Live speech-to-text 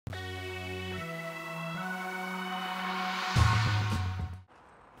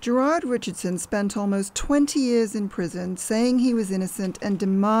Gerard Richardson spent almost 20 years in prison saying he was innocent and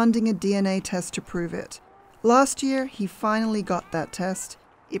demanding a DNA test to prove it. Last year, he finally got that test.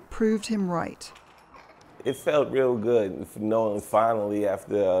 It proved him right. It felt real good knowing finally,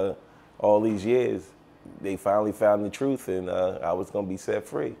 after all these years, they finally found the truth and I was going to be set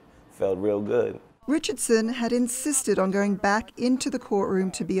free. Felt real good. Richardson had insisted on going back into the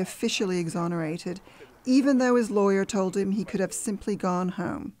courtroom to be officially exonerated, even though his lawyer told him he could have simply gone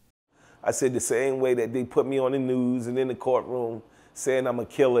home. I said the same way that they put me on the news and in the courtroom saying I'm a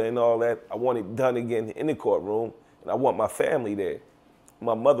killer and all that, I want it done again in the courtroom, and I want my family there.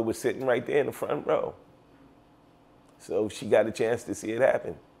 My mother was sitting right there in the front row. So she got a chance to see it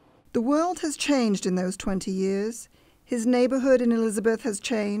happen. The world has changed in those 20 years. His neighborhood in Elizabeth has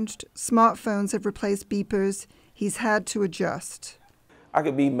changed. Smartphones have replaced beepers. He's had to adjust. I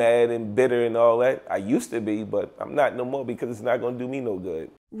could be mad and bitter and all that. I used to be, but I'm not no more because it's not going to do me no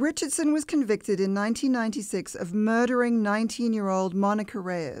good. Richardson was convicted in 1996 of murdering 19-year-old Monica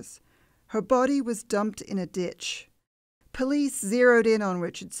Reyes. Her body was dumped in a ditch. Police zeroed in on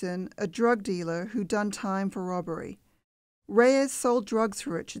Richardson, a drug dealer who'd done time for robbery. Reyes sold drugs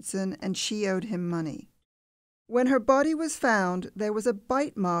for Richardson, and she owed him money. When her body was found, there was a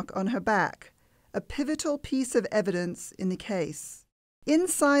bite mark on her back, a pivotal piece of evidence in the case.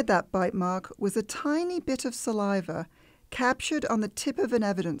 Inside that bite mark was a tiny bit of saliva captured on the tip of an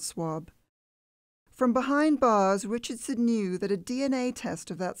evidence swab. From behind bars, Richardson knew that a DNA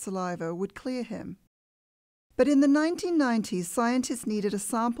test of that saliva would clear him. But in the 1990s, scientists needed a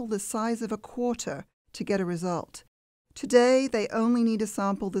sample the size of a quarter to get a result. Today, they only need a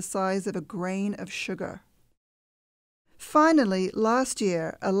sample the size of a grain of sugar. Finally, last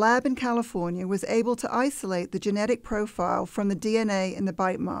year, a lab in California was able to isolate the genetic profile from the DNA in the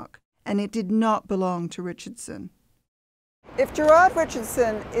bite mark, and it did not belong to Richardson. If Gerard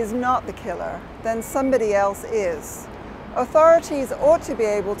Richardson is not the killer, then somebody else is. Authorities ought to be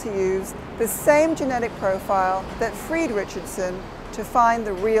able to use the same genetic profile that freed Richardson to find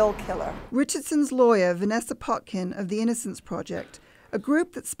the real killer. Richardson's lawyer, Vanessa Potkin of the Innocence Project, a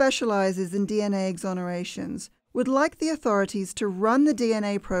group that specializes in DNA exonerations, would like the authorities to run the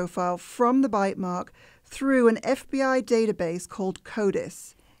DNA profile from the bite mark through an FBI database called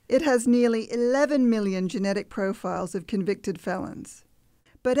CODIS. It has nearly 11 million genetic profiles of convicted felons.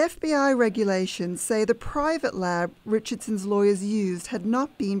 But FBI regulations say the private lab Richardson's lawyers used had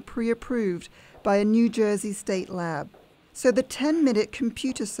not been pre-approved by a New Jersey state lab. So the 10-minute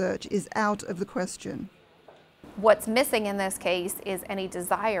computer search is out of the question. What's missing in this case is any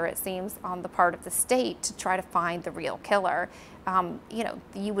desire, it seems, on the part of the state to try to find the real killer.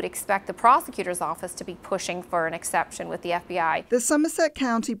 You would expect the prosecutor's office to be pushing for an exception with the FBI. The Somerset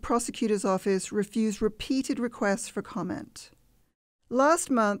County Prosecutor's Office refused repeated requests for comment.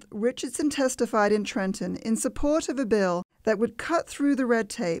 Last month, Richardson testified in Trenton in support of a bill that would cut through the red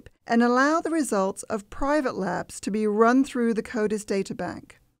tape and allow the results of private labs to be run through the CODIS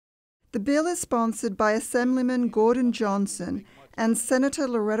databank. The bill is sponsored by Assemblyman Gordon Johnson and Senator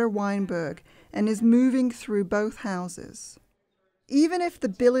Loretta Weinberg and is moving through both houses. Even if the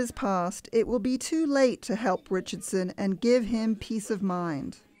bill is passed, it will be too late to help Richardson and give him peace of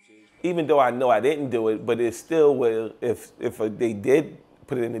mind. Even though I know I didn't do it, but it still will, if they did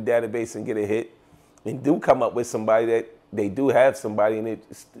put it in the database and get a hit and do come up with somebody that they do have somebody, and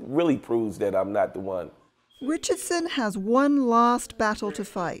it really proves that I'm not the one. Richardson has one last battle to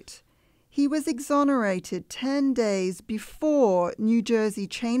fight. He was exonerated 10 days before New Jersey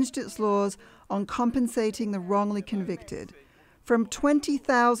changed its laws on compensating the wrongly convicted, from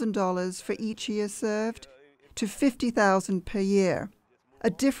 $20,000 for each year served to $50,000 per year, a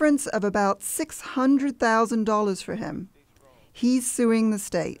difference of about $600,000 for him. He's suing the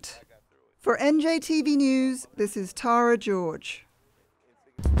state. For NJTV News, this is Tara George.